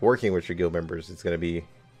of like working with your guild members. It's going to be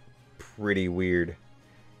pretty weird.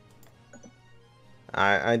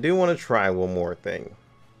 I do want to try one more thing.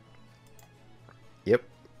 Yep.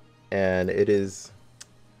 And it is...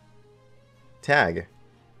 Tag.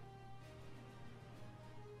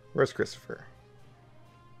 Where's Christopher?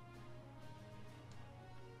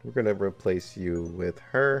 We're going to replace you with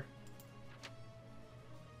her.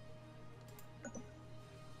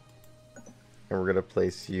 And we're going to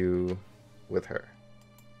place you with her.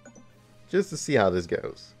 Just to see how this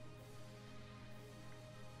goes.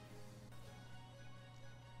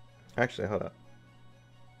 Actually, hold up.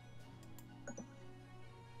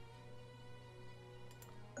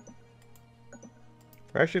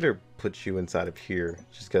 We're actually going to put you inside of here.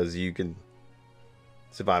 Just because you can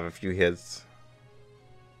survive a few hits.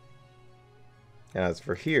 And as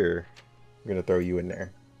for here, I'm going to throw you in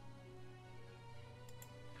there.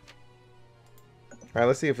 Alright,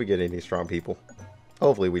 let's see if we get any strong people.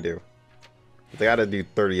 Hopefully we do. They got to do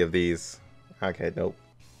 30 of these. Okay, nope.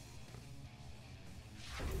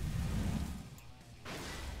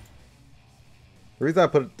 The reason I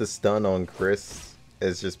put the stun on Chris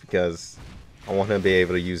is just because I want him to be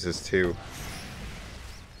able to use this too.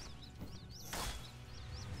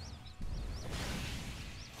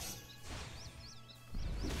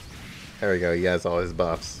 There we go, he has all his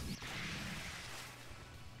buffs.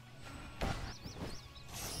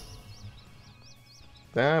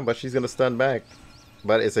 Nah, but she's gonna stun back.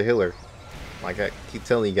 But it's a healer. Like I keep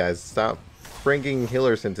telling you guys, stop bringing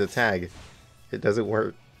healers into tag. It doesn't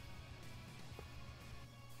work.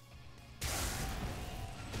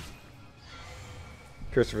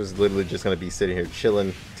 Christopher's literally just gonna be sitting here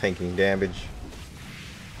chilling, tanking damage.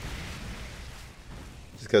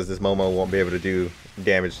 Just because this Momo won't be able to do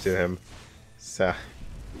damage to him. So,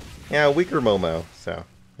 yeah, weaker Momo. So,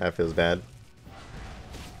 that feels bad.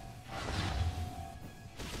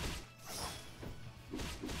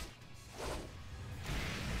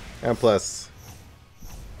 And plus,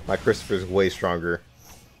 my Christopher's way stronger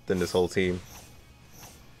than this whole team.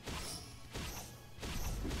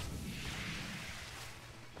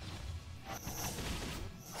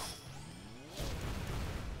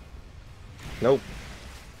 Nope.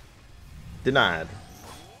 Denied.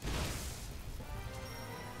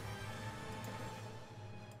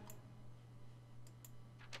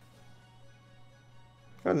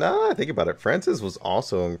 Oh, now that I think about it, Francis was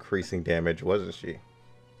also increasing damage, wasn't she?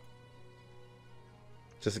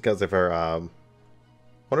 Just because of her,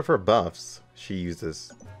 one of her buffs she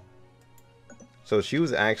uses. So she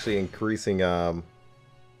was actually increasing,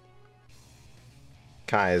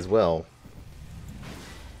 Kai as well.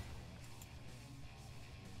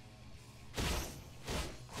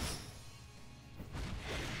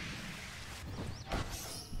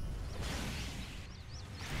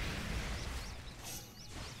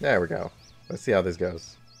 There we go. Let's see how this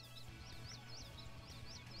goes.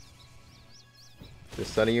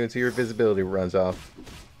 Just stunning you until your visibility runs off.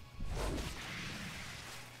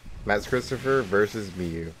 Matt's Christopher versus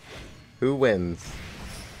Miyu. Who wins?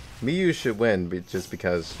 Miyu should win just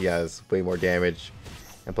because she has way more damage.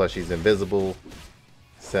 And plus she's invisible.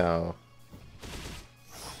 So...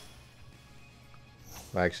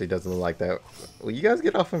 actually doesn't look like that. Will you guys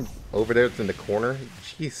get off from over there in the corner?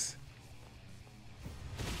 Jeez.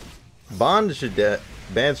 Band should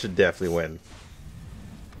definitely win.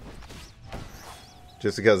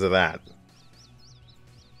 Just because of that.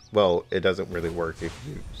 Well, it doesn't really work if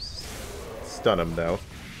you stun him, though.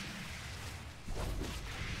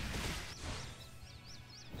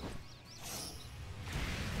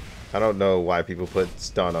 I don't know why people put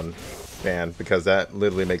stun on Ban, because that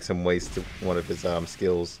literally makes him waste one of his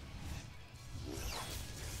skills.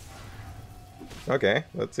 Okay,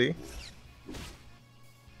 let's see.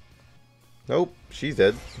 Nope, she's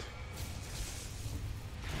dead.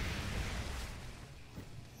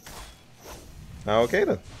 Okay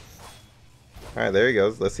then. Alright, there he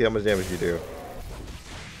goes. Let's see how much damage you do.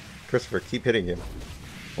 Christopher, keep hitting him.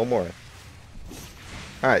 One more.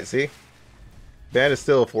 Alright, see? Ban is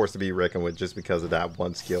still a force to be reckoned with just because of that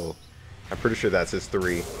one skill. I'm pretty sure that's his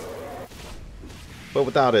 3. But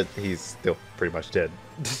without it, he's still pretty much dead.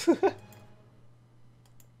 Alright,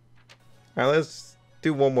 let's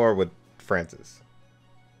do one more with Francis.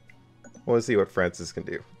 I want to see what Francis can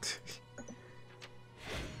do.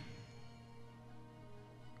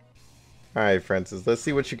 Alright, Francis, let's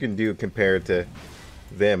see what you can do compared to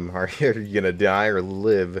them. Are you gonna die or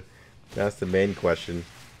live? That's the main question.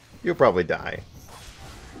 You'll probably die.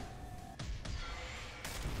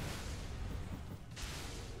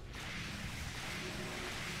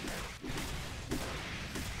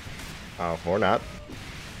 Oh, or not.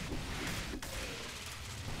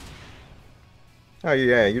 Oh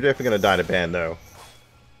yeah, you're definitely gonna die to Ban though.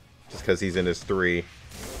 Just because he's in his 3.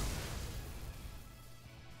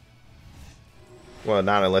 Well,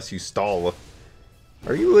 not unless you stall.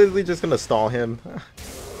 Are you literally just gonna stall him?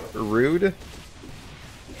 Rude.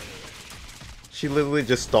 She literally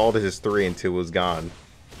just stalled his 3 until it was gone.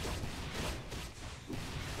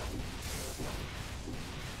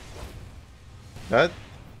 That.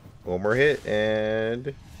 One more hit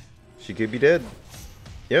and she could be dead.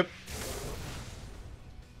 Yep.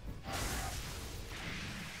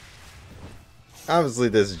 Obviously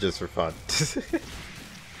this is just for fun.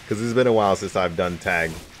 Because it's been a while since I've done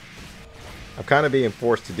tag. I'm kind of being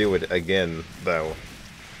forced to do it again though.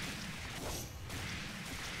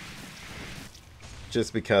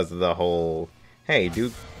 Just because of the whole, hey, do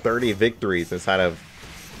 30 victories inside of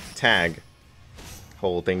tag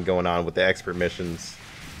whole thing going on with the expert missions.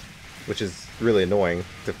 Which is really annoying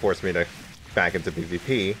to force me to back into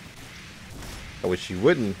PvP. I wish you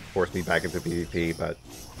wouldn't force me back into PvP, but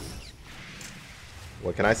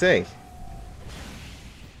what can I say?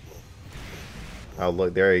 Oh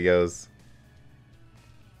look, there he goes.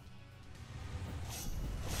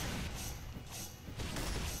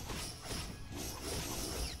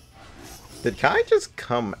 Did Kai just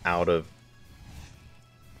come out of...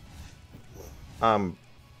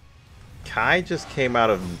 Kai just came out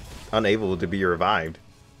of unable to be revived.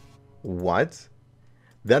 What?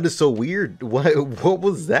 That is so weird. What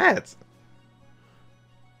was that?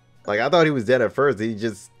 Like, I thought he was dead at first. He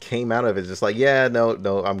just came out of it just like, yeah,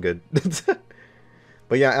 no, I'm good.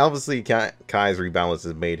 But yeah, obviously Kai's rebalance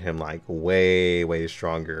has made him like way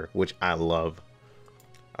stronger, which I love.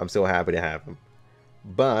 I'm so happy to have him.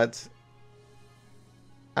 But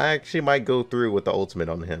I actually might go through with the ultimate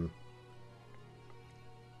on him.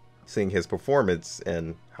 Seeing his performance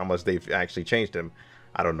and how much they've actually changed him.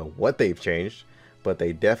 I don't know what they've changed, but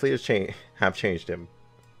they definitely have changed him.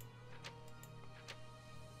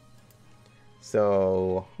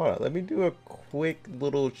 So, hold on, let me do a quick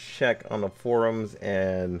little check on the forums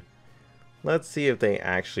and let's see if they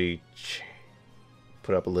actually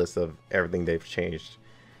put up a list of everything they've changed.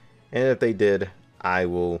 And if they did, I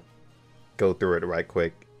will go through it right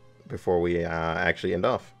quick before we actually end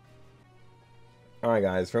off. Alright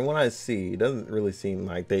guys, from what I see, it doesn't really seem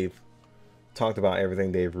like they've talked about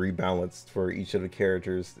everything they've rebalanced for each of the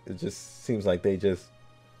characters. It just seems like they just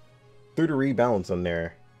threw the rebalance on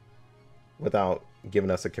there without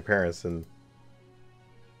giving us a comparison.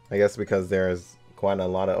 I guess because there's quite a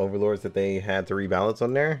lot of overlords that they had to rebalance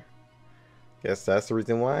on there. Guess that's the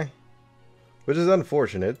reason why. Which is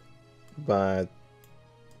unfortunate, but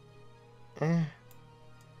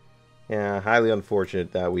yeah, highly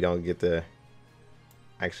unfortunate that we don't get to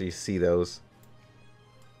actually see those.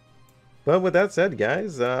 But with that said,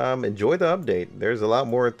 guys, enjoy the update. There's a lot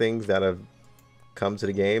more things that have come to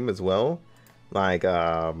the game as well, like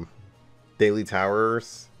daily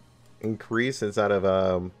towers increase inside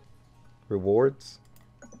of rewards,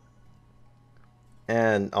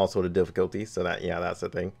 and also the difficulty. So that, yeah, that's the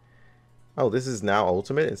thing. Oh, this is now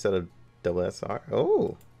ultimate instead of double SR.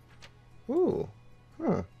 Oh, ooh,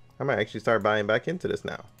 huh. I might actually start buying back into this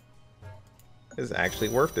now. It's actually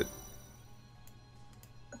worth it.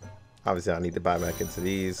 Obviously, I need to buy back into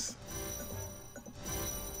these.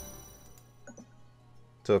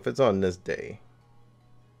 So if it's on this day,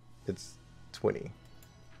 it's 20.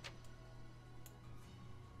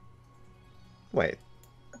 Wait,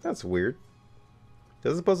 that's weird.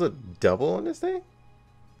 Is it supposed to double on this thing?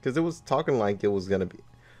 Because it was talking like it was gonna be.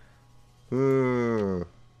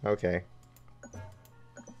 Okay.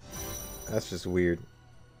 That's just weird.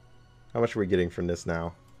 How much are we getting from this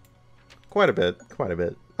now? Quite a bit. Quite a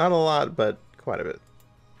bit. Not a lot, but quite a bit.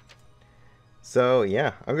 So,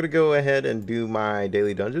 yeah. I'm going to go ahead and do my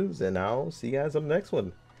daily dungeons, and I'll see you guys on the next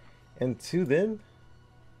one. Until then,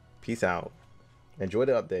 peace out. Enjoy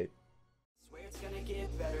the update. Swear it's gonna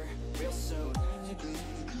get better real soon.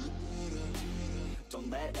 Don't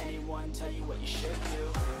let anyone tell you what you should do.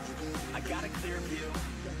 I got a clear view.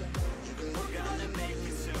 We're gonna make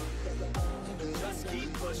it soon. Just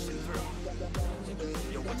keep pushing through.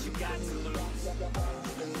 You're what you got to lose.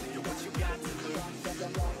 You're what you got to lose.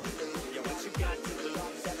 You're what you got to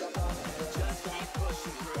lose. Just keep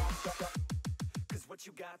pushing through. 'Cause what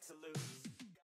you got to lose.